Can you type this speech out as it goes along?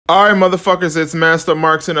Alright, motherfuckers, it's Master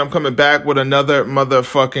Marks, and I'm coming back with another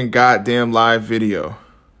motherfucking goddamn live video.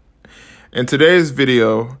 And today's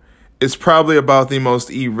video is probably about the most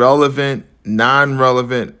irrelevant,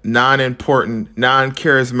 non-relevant, non-important,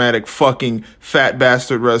 non-charismatic fucking fat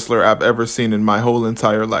bastard wrestler I've ever seen in my whole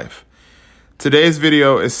entire life. Today's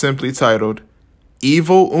video is simply titled,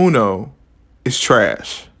 Evil Uno is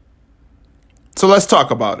Trash. So let's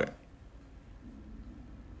talk about it.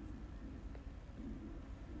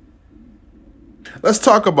 Let's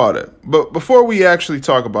talk about it. But before we actually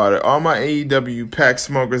talk about it, all my AEW pack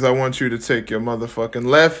smokers, I want you to take your motherfucking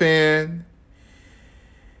left hand.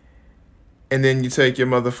 And then you take your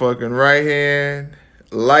motherfucking right hand.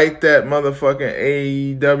 Light that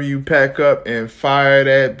motherfucking AEW pack up and fire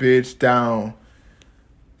that bitch down.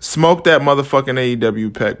 Smoke that motherfucking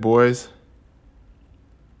AEW pack, boys.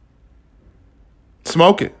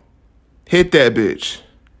 Smoke it. Hit that bitch.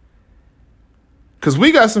 Because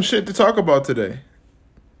we got some shit to talk about today.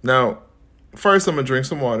 Now, first I'm going to drink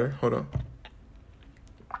some water. Hold on.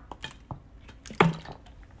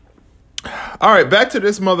 All right, back to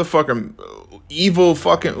this motherfucker. Evil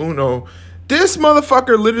fucking Uno. This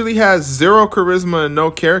motherfucker literally has zero charisma and no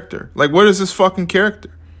character. Like, what is this fucking character?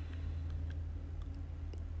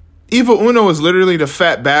 Evil Uno is literally the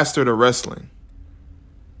fat bastard of wrestling.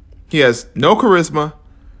 He has no charisma,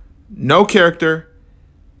 no character,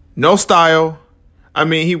 no style. I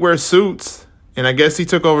mean, he wears suits, and I guess he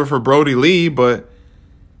took over for Brody Lee, but,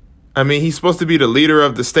 I mean, he's supposed to be the leader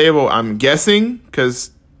of the stable, I'm guessing,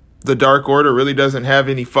 because the Dark Order really doesn't have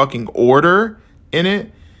any fucking order in it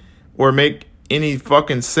or make any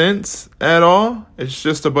fucking sense at all. It's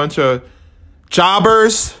just a bunch of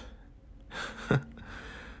jobbers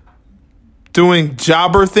doing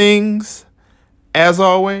jobber things, as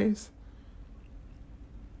always.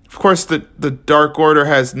 Of course, the Dark Order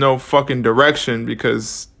has no fucking direction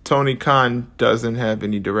because Tony Khan doesn't have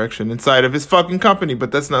any direction inside of his fucking company,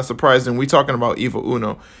 but that's not surprising. We talking about Evil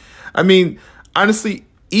Uno. I mean, honestly,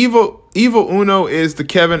 Evil Uno is the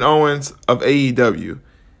Kevin Owens of AEW.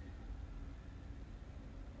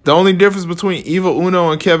 The only difference between Evil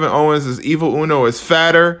Uno and Kevin Owens is Evil Uno is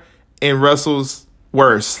fatter and wrestles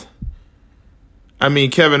worse. I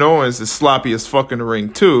mean, Kevin Owens is sloppy as fuck in the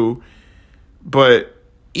ring too, but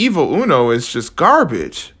Evil Uno is just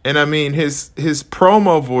garbage. And I mean, his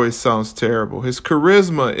promo voice sounds terrible. His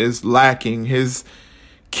charisma is lacking. His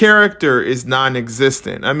character is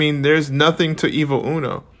non-existent. I mean, there's nothing to Evil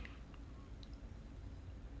Uno.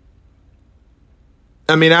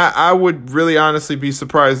 I mean, I would really honestly be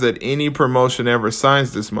surprised that any promotion ever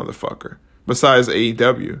signs this motherfucker besides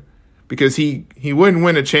AEW. Because he wouldn't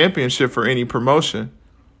win a championship for any promotion.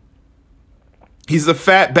 He's a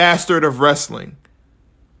fat bastard of wrestling.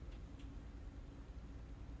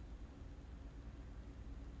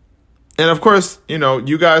 And of course, you know,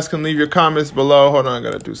 you guys can leave your comments below. Hold on, I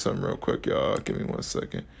gotta do something real quick, y'all. Give me 1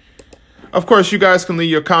 second. Of course, you guys can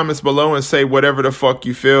leave your comments below and say whatever the fuck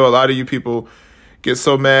you feel. A lot of you people get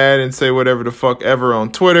so mad and say whatever the fuck ever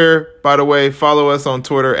on Twitter. By the way, follow us on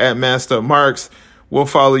Twitter at Master Marks. We'll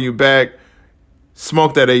follow you back.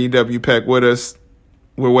 Smoke that AEW pack with us.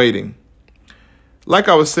 We're waiting. Like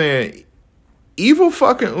I was saying, Evil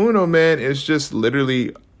fucking Uno, man, is just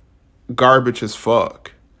literally garbage as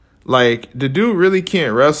fuck. Like, the dude really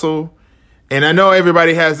can't wrestle. And I know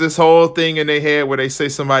everybody has this whole thing in their head where they say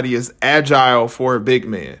somebody is agile for a big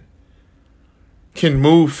man. Can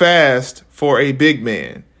move fast for a big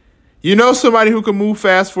man. You know somebody who can move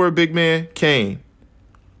fast for a big man? Kane.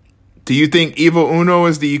 Do you think Evil Uno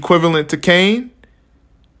is the equivalent to Kane?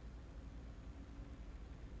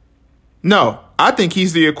 No, I think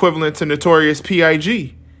he's the equivalent to Notorious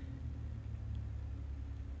P.I.G.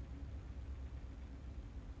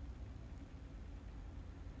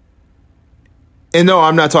 And no,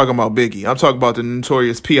 I'm not talking about Biggie. I'm talking about the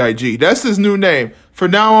Notorious P.I.G. That's his new name.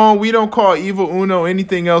 From now on, we don't call Evil Uno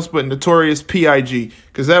anything else but Notorious P.I.G.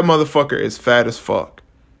 because that motherfucker is fat as fuck.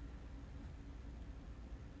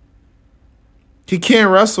 He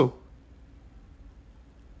can't wrestle.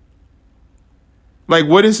 Like,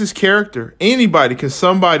 what is his character? Anybody, can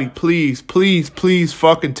somebody please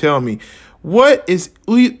fucking tell me. What is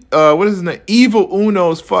his name? Evil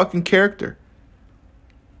Uno's fucking character?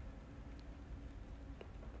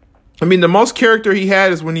 I mean, the most character he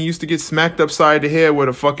had is when he used to get smacked upside the head with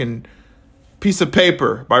a fucking piece of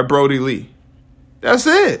paper by Brody Lee. That's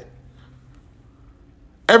it.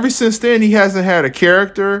 Ever since then, he hasn't had a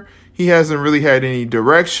character. He hasn't really had any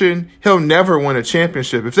direction. He'll never win a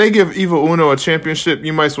championship. If they give Evil Uno a championship,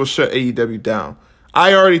 you might as well shut AEW down.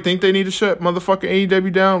 I already think they need to shut motherfucking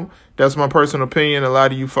AEW down. That's my personal opinion. A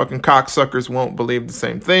lot of you fucking cocksuckers won't believe the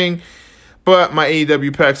same thing. But my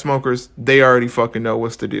AEW pack smokers, they already fucking know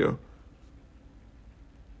what's the deal.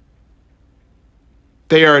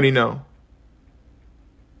 They already know.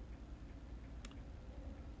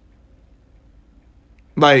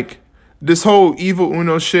 Like, this whole Evil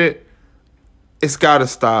Uno shit, it's gotta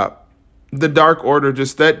stop. The Dark Order,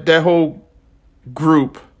 just that whole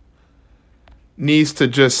group needs to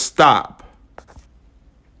just stop.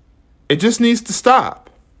 It just needs to stop.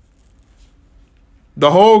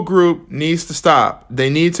 The whole group needs to stop. They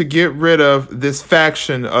need to get rid of this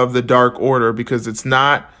faction of the Dark Order because it's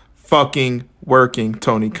not fucking working,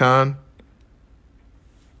 Tony Khan.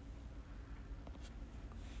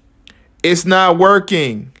 It's not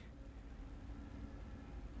working.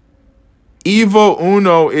 Evil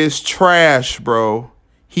Uno is trash, bro.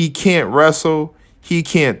 He can't wrestle. He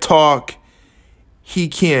can't talk. He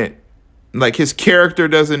can't, like, his character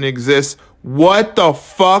doesn't exist. What the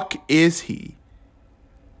fuck is he?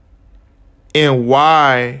 And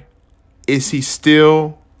why is he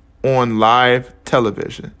still on live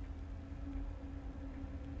television?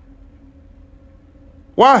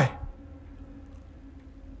 Why?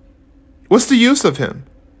 What's the use of him?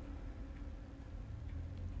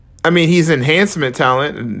 I mean, he's enhancement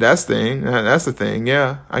talent, and that's the thing.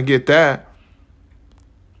 Yeah, I get that.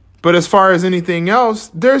 But as far as anything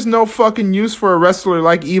else, there's no fucking use for a wrestler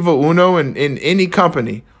like Evil Uno in any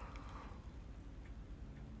company.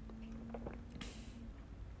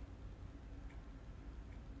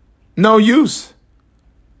 No use.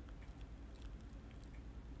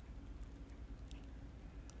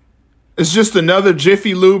 It's just another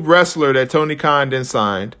Jiffy Lube wrestler that Tony Khan then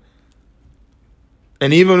signed.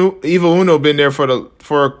 And even Evil Uno been there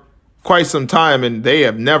for quite some time, and they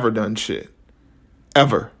have never done shit.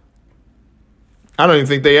 Ever. I don't even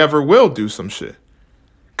think they ever will do some shit.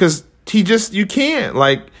 Because you can't.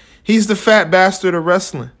 Like, he's the fat bastard of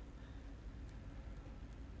wrestling.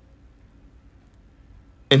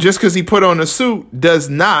 And just because he put on a suit does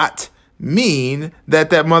not mean that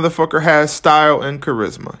motherfucker has style and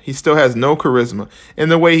charisma. He still has no charisma.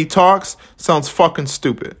 And the way he talks sounds fucking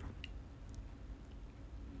stupid.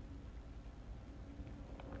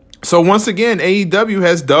 So once again, AEW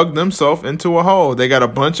has dug themselves into a hole. They got a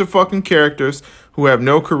bunch of fucking characters who have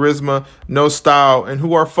no charisma, no style, and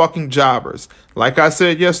who are fucking jobbers. Like I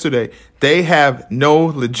said yesterday, they have no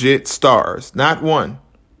legit stars. Not one.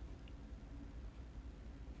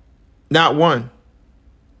 Not one.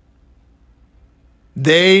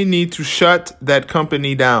 They need to shut that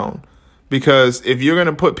company down. Because if you're going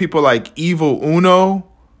to put people like Evil Uno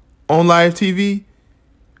on live TV,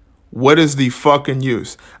 what is the fucking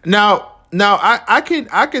use? Now I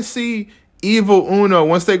can see Evil Uno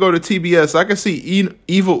once they go to TBS. I can see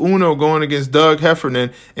Evil Uno going against Doug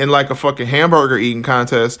Heffernan in like a fucking hamburger eating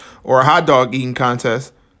contest or a hot dog eating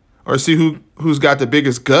contest, or see who's got the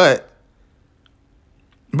biggest gut.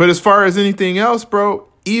 But as far as anything else, bro,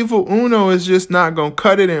 Evil Uno is just not gonna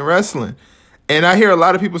cut it in wrestling. And I hear a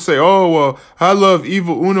lot of people say, oh, well, I love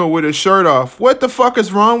Evil Uno with his shirt off. What the fuck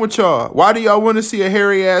is wrong with y'all? Why do y'all want to see a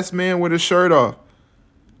hairy-ass man with his shirt off?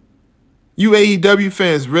 You AEW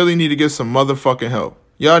fans really need to get some motherfucking help.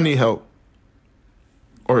 Y'all need help.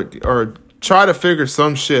 Or try to figure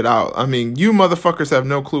some shit out. I mean, you motherfuckers have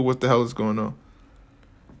no clue what the hell is going on.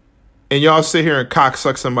 And y'all sit here and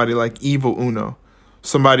cocksuck somebody like Evil Uno.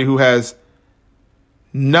 Somebody who has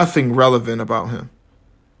nothing relevant about him.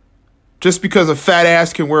 Just because a fat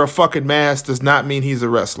ass can wear a fucking mask does not mean he's a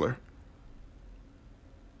wrestler.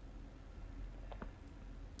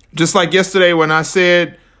 Just like yesterday when I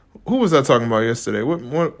said, who was I talking about yesterday?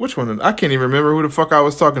 Which one? I can't even remember who the fuck I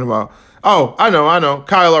was talking about. Oh, I know.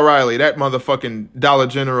 Kyle O'Reilly, that motherfucking Dollar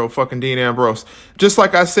General fucking Dean Ambrose. Just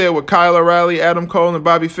like I said with Kyle O'Reilly, Adam Cole, and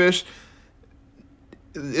Bobby Fish,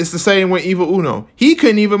 it's the same with Evil Uno. He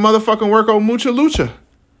couldn't even motherfucking work on Mucha Lucha.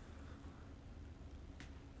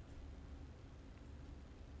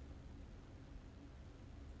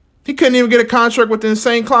 He couldn't even get a contract with the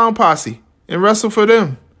Insane Clown Posse and wrestle for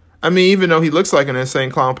them. I mean, even though he looks like an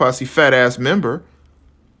Insane Clown Posse fat-ass member.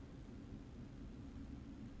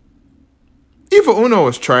 Evil Uno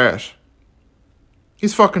is trash.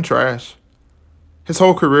 He's fucking trash. His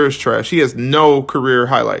whole career is trash. He has no career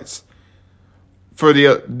highlights. For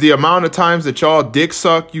the amount of times that y'all dick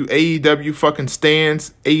suck, you AEW fucking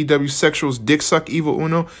stands, AEW sexuals dick suck Evil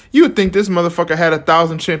Uno, you would think this motherfucker had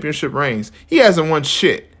 1,000 championship reigns. He hasn't won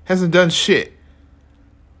shit. Hasn't done shit.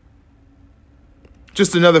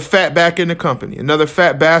 Just another fat back in the company. Another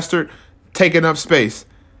fat bastard taking up space.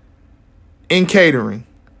 In catering.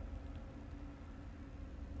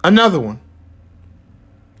 Another one.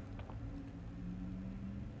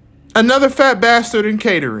 Another fat bastard in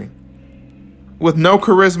catering. With no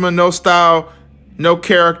charisma, no style, no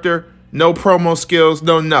character, no promo skills,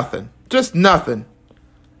 no nothing. Just nothing.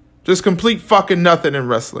 Just complete fucking nothing in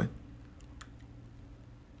wrestling.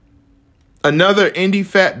 Another indie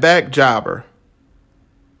fat back jobber.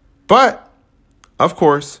 But, of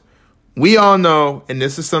course, we all know, and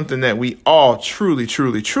this is something that we all truly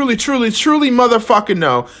motherfucking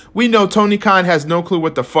know. We know Tony Khan has no clue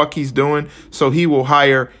what the fuck he's doing, so he will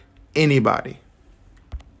hire anybody.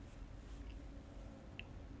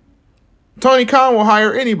 Tony Khan will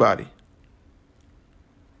hire anybody.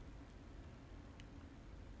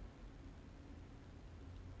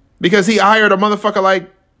 Because he hired a motherfucker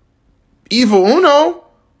like Evil Uno.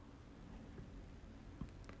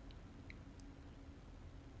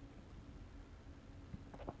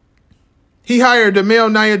 He hired the male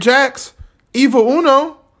Nia Jax, Evil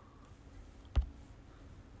Uno.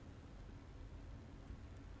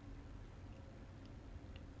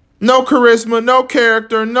 No charisma, no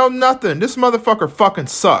character, no nothing. This motherfucker fucking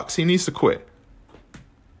sucks. He needs to quit.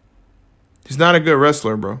 He's not a good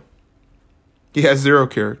wrestler, bro. He has zero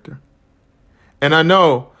character. And I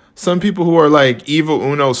know some people who are like Evil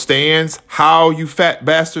Uno stans, how you fat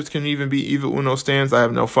bastards can even be Evil Uno stans, I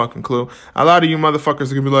have no fucking clue. A lot of you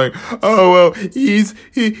motherfuckers are gonna be like, oh, well,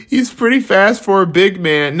 he's pretty fast for a big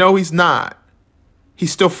man. No, he's not.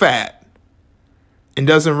 He's still fat and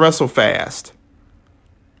doesn't wrestle fast.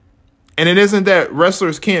 And it isn't that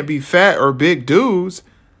wrestlers can't be fat or big dudes,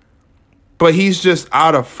 but he's just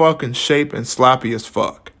out of fucking shape and sloppy as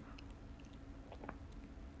fuck.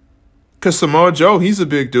 Because Samoa Joe, he's a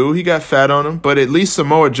big dude. He got fat on him. But at least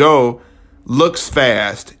Samoa Joe looks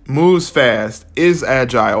fast, moves fast, is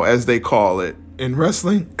agile, as they call it in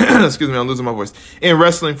wrestling. Excuse me, I'm losing my voice. In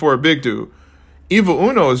wrestling for a big dude. Evil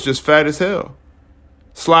Uno is just fat as hell.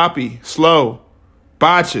 Sloppy, slow,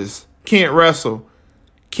 botches, can't wrestle,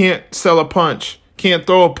 can't sell a punch, can't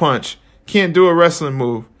throw a punch, can't do a wrestling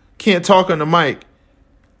move, can't talk on the mic.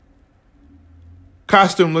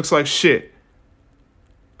 Costume looks like shit.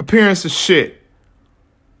 Appearance is shit.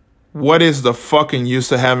 What is the fucking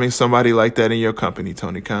use of having somebody like that in your company,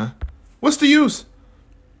 Tony Khan? What's the use?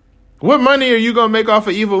 What money are you going to make off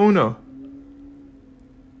of Evil Uno?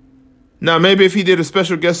 Now, maybe if he did a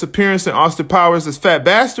special guest appearance in Austin Powers as Fat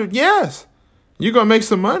Bastard, yes, you're going to make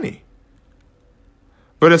some money.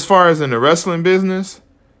 But as far as in the wrestling business,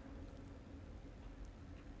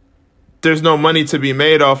 there's no money to be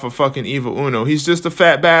made off of fucking Evil Uno. He's just a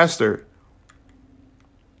fat bastard.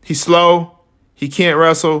 He's slow, he can't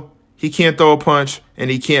wrestle, he can't throw a punch, and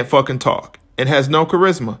he can't fucking talk. And has no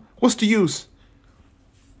charisma. What's the use?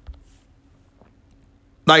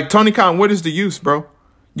 Like, Tony Khan, what is the use, bro?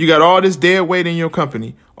 You got all this dead weight in your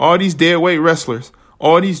company, all these dead weight wrestlers,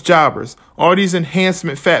 all these jobbers, all these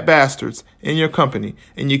enhancement fat bastards in your company,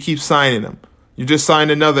 and you keep signing them. You just signed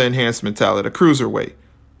another enhancement talent, a cruiserweight.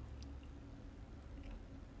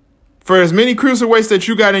 For as many cruiserweights that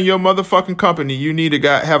you got in your motherfucking company, you need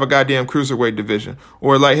to have a goddamn cruiserweight division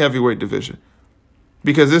or a light heavyweight division.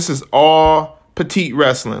 Because this is all petite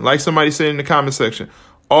wrestling. Like somebody said in the comment section,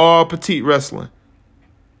 all petite wrestling.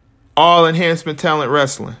 All enhancement talent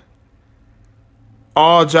wrestling.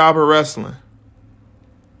 All jobber wrestling.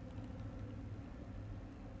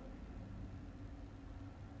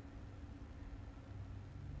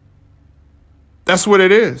 That's what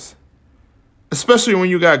it is. Especially when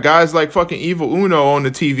you got guys like fucking Evil Uno on the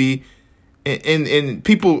TV and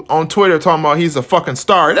people on Twitter talking about he's a fucking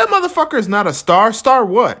star. That motherfucker is not a star. Star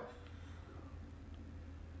what?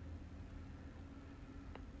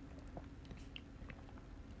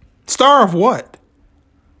 Star of what?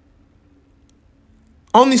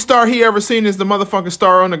 Only star he ever seen is the motherfucking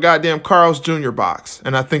star on the goddamn Carl's Jr. box.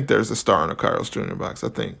 And I think there's a star on the Carl's Jr. box. I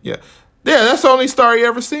think. Yeah. Yeah, that's the only star he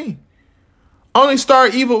ever seen. Only star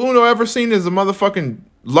Evil Uno ever seen is a motherfucking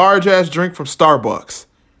large-ass drink from Starbucks.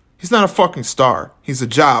 He's not a fucking star. He's a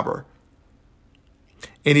jobber.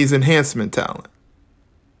 And he's enhancement talent.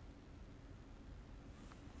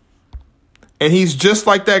 And he's just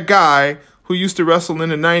like that guy who used to wrestle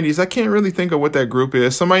in the 90s. I can't really think of what that group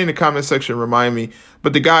is. Somebody in the comment section remind me.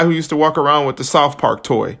 But the guy who used to walk around with the South Park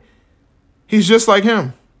toy. He's just like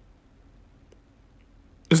him.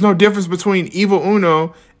 There's no difference between Evil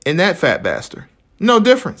Uno and that fat bastard. No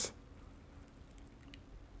difference.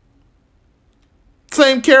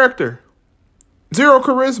 Same character. Zero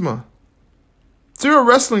charisma. Zero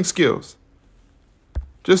wrestling skills.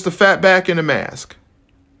 Just a fat back and a mask.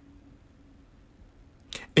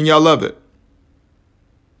 And y'all love it.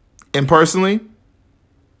 And personally,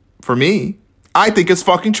 for me, I think it's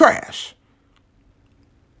fucking trash.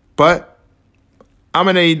 But I'm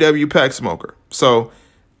an AEW pack smoker. So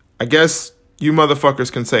I guess you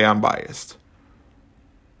motherfuckers can say I'm biased.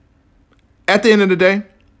 At the end of the day,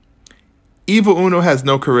 Evil Uno has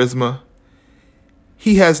no charisma.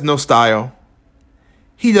 He has no style.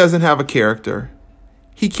 He doesn't have a character.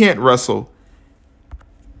 He can't wrestle.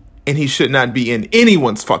 And he should not be in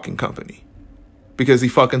anyone's fucking company. Because he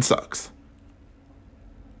fucking sucks.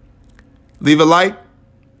 Leave a like,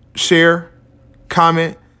 share,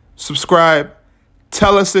 comment, subscribe.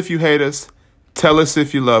 Tell us if you hate us. Tell us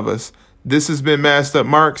if you love us. This has been Masked Up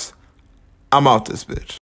Marks. I'm out this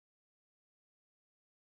bitch.